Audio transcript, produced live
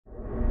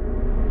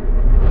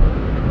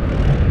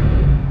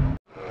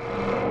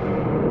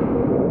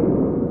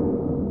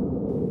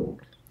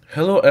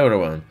Hello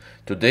everyone!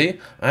 Today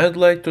I'd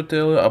like to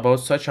tell you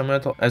about such a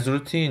metal as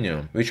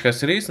ruthenium, which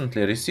has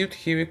recently received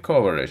heavy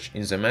coverage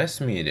in the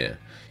mass media.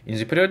 In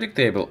the periodic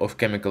table of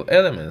chemical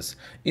elements,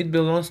 it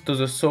belongs to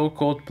the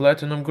so-called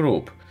platinum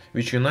group,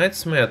 which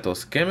unites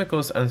metals,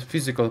 chemicals and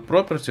physical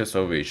properties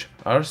of which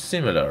are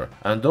similar,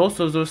 and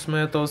also those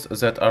metals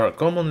that are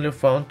commonly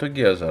found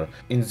together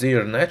in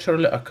their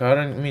naturally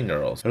occurring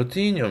minerals.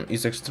 Ruthenium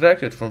is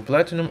extracted from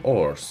platinum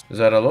ores.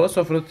 There are lots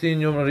of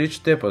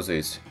ruthenium-rich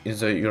deposits in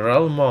the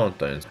Ural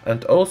Mountains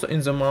and also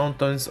in the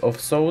mountains of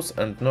South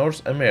and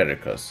North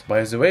Americas.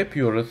 By the way,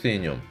 pure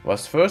ruthenium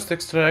was first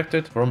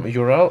extracted from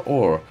Ural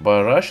ore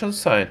by Russian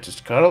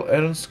scientist Karl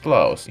Ernst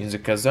Claus in the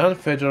Kazan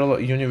Federal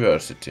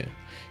University.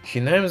 He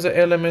named the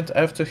element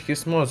after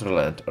his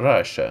motherland,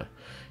 Russia.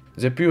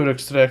 The pure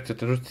extracted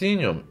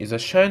ruthenium is a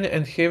shiny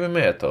and heavy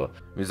metal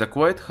with a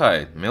quite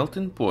high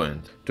melting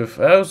point,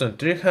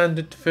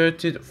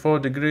 2334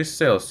 degrees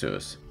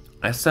Celsius.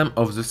 As some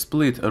of the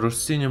split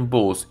ruthenium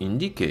balls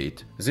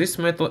indicate, this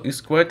metal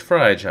is quite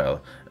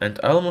fragile and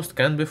almost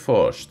can be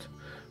forged.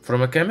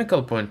 From a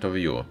chemical point of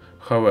view,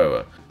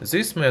 however,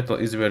 this metal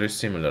is very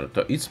similar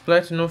to its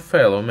platinum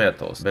fellow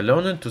metals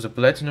belonging to the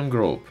platinum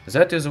group.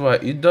 That is why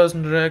it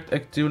doesn't react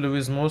actively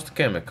with most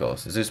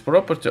chemicals. This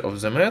property of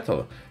the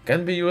metal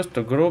can be used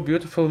to grow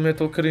beautiful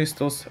metal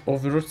crystals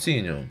of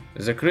ruthenium.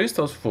 The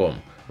crystals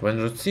form when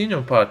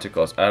ruthenium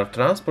particles are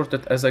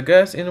transported as a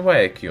gas in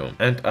vacuum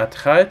and at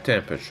high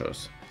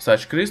temperatures.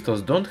 Such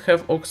crystals don't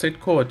have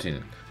oxide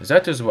coating.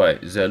 That is why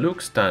they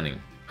look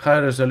stunning.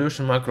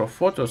 High-resolution macro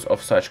photos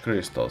of such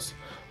crystals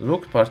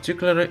look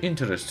particularly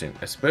interesting,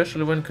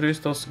 especially when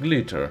crystals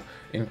glitter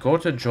in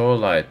contre-jour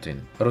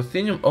lighting.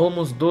 Ruthenium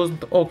almost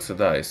doesn't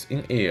oxidize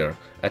in air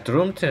at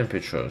room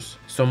temperatures,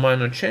 so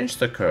minor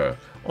changes occur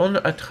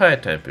only at high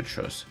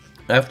temperatures.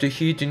 After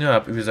heating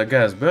up with a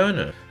gas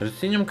burner,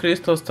 ruthenium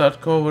crystals start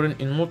covering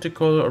in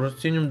multicolor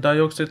ruthenium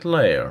dioxide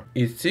layer.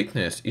 Its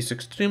thickness is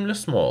extremely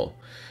small.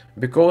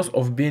 Because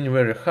of being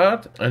very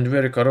hard and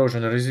very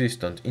corrosion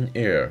resistant in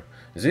air,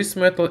 this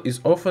metal is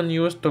often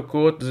used to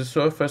coat the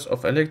surface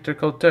of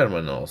electrical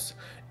terminals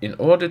in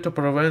order to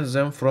prevent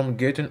them from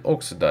getting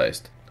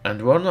oxidized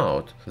and worn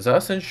out,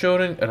 thus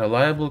ensuring a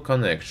reliable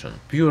connection.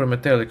 Pure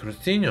metallic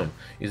ruthenium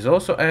is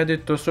also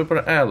added to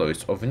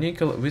superalloys of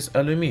nickel with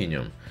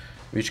aluminium,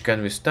 which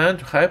can withstand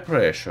high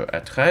pressure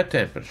at high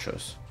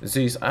temperatures.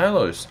 These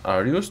alloys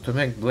are used to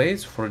make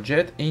blades for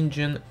jet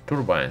engine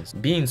turbines.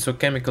 Being so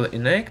chemically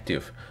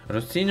inactive,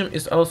 ruthenium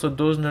is also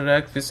doesn't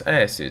react with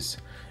acids.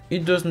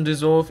 It doesn't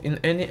dissolve in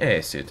any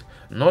acid,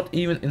 not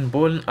even in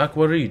boiling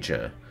aqua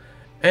regia.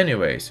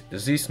 Anyways,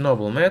 this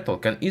noble metal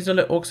can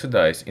easily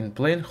oxidize in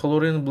plain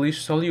chlorine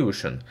bleach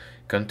solution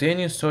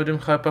containing sodium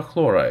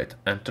hypochlorite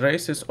and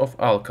traces of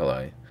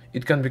alkali.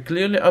 It can be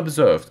clearly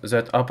observed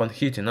that upon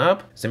heating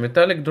up, the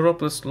metallic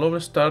droplets slowly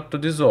start to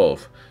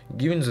dissolve,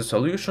 giving the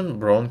solution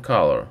brown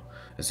color.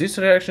 This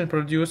reaction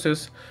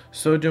produces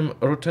sodium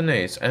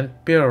ruthenates and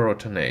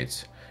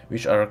perrhenates,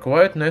 which are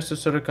quite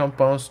necessary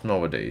compounds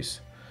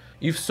nowadays.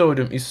 If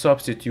sodium is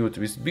substituted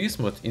with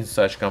bismuth in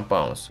such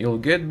compounds, you'll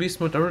get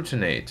bismuth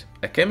ruthenate,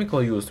 a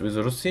chemical used with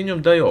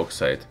ruthenium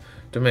dioxide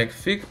to make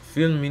thick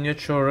film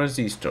miniature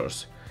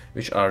resistors,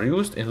 which are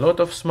used in a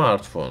lot of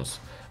smartphones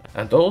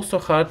and also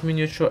hard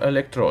miniature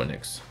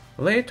electronics.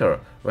 Later,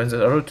 when the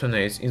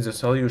ruthenates in the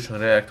solution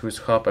react with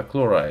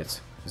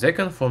hypochlorites, they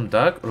can form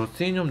dark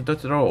ruthenium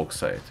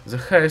tetroxide. The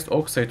highest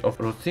oxide of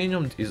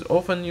ruthenium is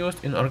often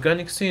used in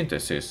organic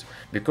synthesis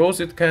because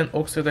it can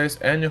oxidize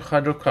any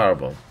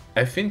hydrocarbon.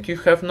 I think you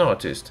have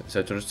noticed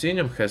that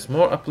ruthenium has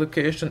more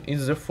application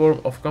in the form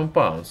of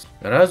compounds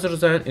rather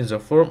than in the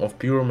form of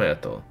pure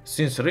metal.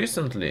 Since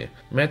recently,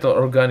 metal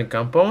organic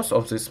compounds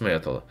of this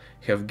metal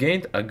have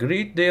gained a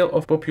great deal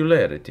of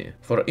popularity.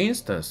 For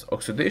instance,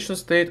 oxidation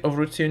state of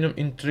ruthenium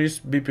in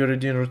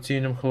tris-bipyridine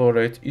ruthenium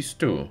chloride is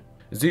 2.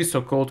 This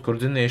so-called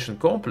coordination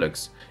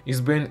complex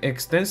is being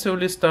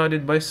extensively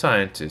studied by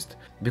scientists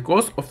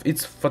because of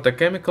its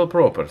photochemical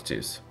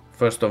properties.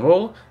 First of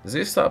all,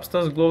 this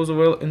substance glows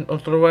well in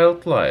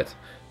ultraviolet light.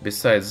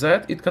 Besides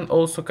that, it can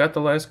also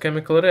catalyze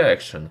chemical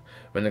reaction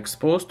when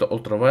exposed to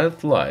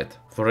ultraviolet light.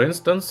 For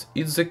instance,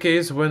 it's the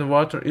case when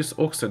water is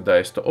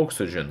oxidized to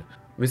oxygen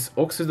with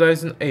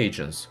oxidizing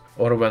agents,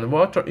 or when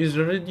water is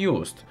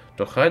reduced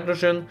to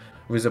hydrogen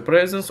with the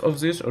presence of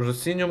this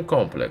ruthenium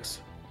complex.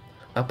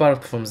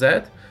 Apart from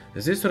that,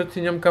 this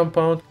ruthenium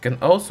compound can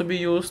also be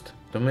used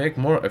to make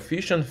more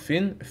efficient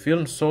thin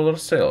film solar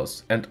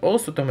cells and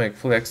also to make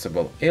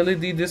flexible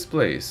LED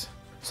displays.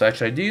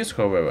 Such ideas,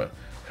 however,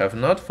 have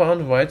not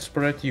found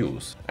widespread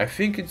use. I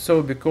think it's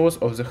so because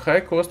of the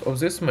high cost of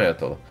this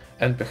metal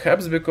and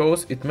perhaps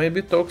because it may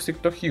be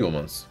toxic to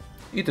humans.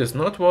 It is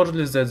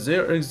noteworthy that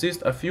there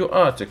exist a few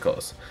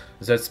articles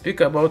that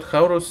speak about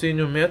how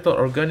ruthenium metal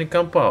organic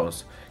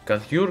compounds can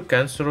cure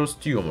cancerous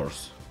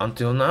tumors.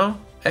 Until now,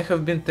 I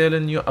have been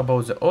telling you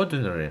about the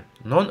ordinary,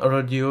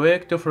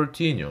 non-radioactive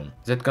ruthenium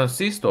that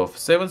consists of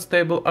 7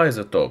 stable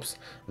isotopes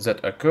that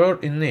occur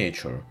in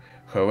nature.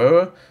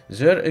 However,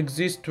 there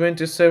exist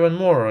 27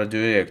 more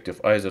radioactive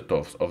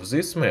isotopes of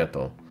this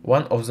metal.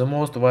 One of the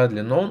most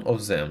widely known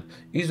of them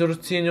is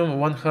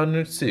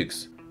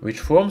ruthenium-106, which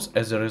forms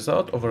as a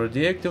result of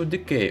radioactive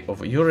decay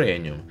of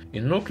uranium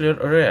in nuclear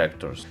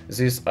reactors.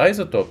 This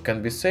isotope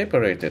can be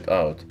separated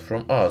out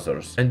from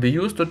others and be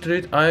used to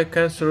treat eye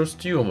cancerous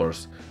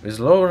tumors with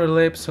low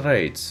relapse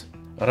rates.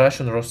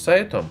 Russian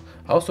Rosatom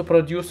also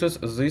produces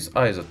this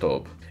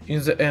isotope.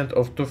 In the end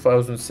of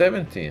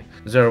 2017,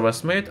 there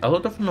was made a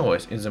lot of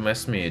noise in the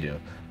mass media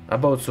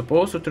about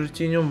supposed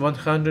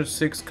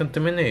ruthenium-106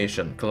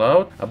 contamination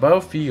cloud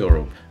above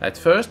Europe. At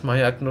first,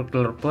 Mayak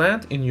nuclear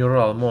plant in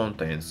Ural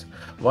Mountains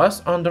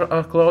was under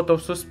a cloud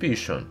of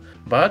suspicion,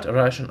 but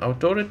Russian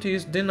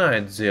authorities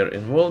denied their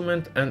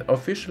involvement and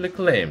officially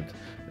claimed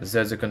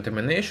that the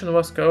contamination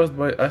was caused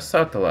by a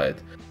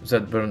satellite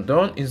that burned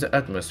down in the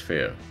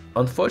atmosphere.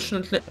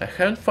 Unfortunately, I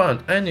haven't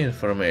found any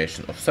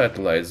information of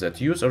satellites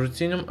that use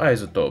ruthenium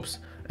isotopes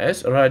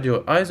as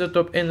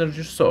radioisotope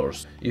energy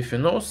source. If you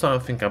know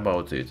something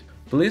about it,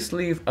 please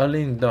leave a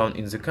link down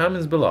in the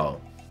comments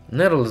below.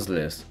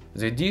 Nevertheless,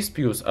 the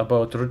disputes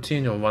about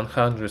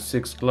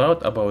ruthenium-106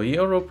 cloud above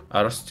Europe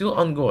are still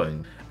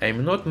ongoing. I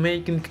am not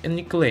making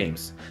any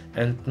claims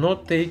and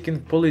not taking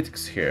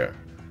politics here.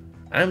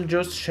 I'm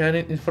just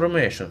sharing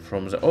information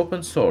from the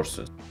open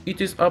sources. It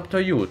is up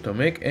to you to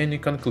make any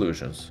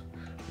conclusions.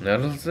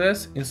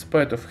 Nevertheless, in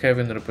spite of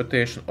having a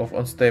reputation of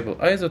unstable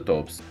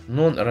isotopes,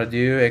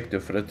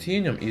 non-radioactive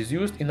ruthenium is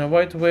used in a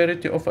wide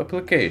variety of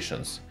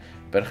applications.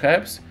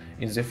 Perhaps,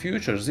 in the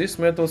future, these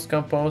metals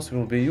compounds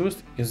will be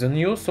used in the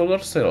new solar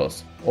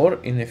cells or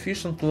in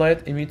efficient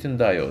light-emitting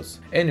diodes.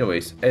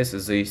 Anyways,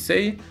 as they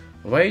say,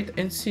 wait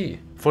and see.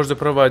 For the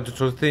provided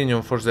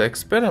ruthenium for the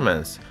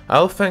experiments,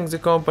 I'll thank the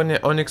company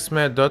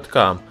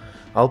onyxmed.com.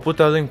 I'll put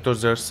a link to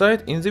their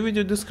site in the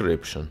video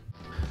description.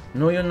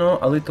 Now you know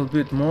a little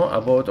bit more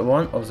about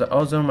one of the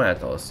other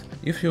metals.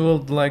 If you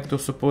would like to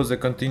support the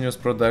continuous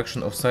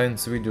production of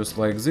science videos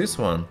like this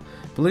one,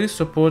 please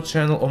support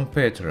channel on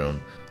Patreon,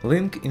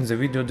 link in the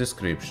video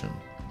description.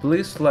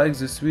 Please like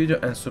this video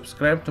and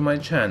subscribe to my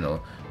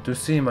channel to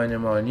see many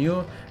more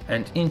new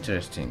and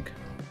interesting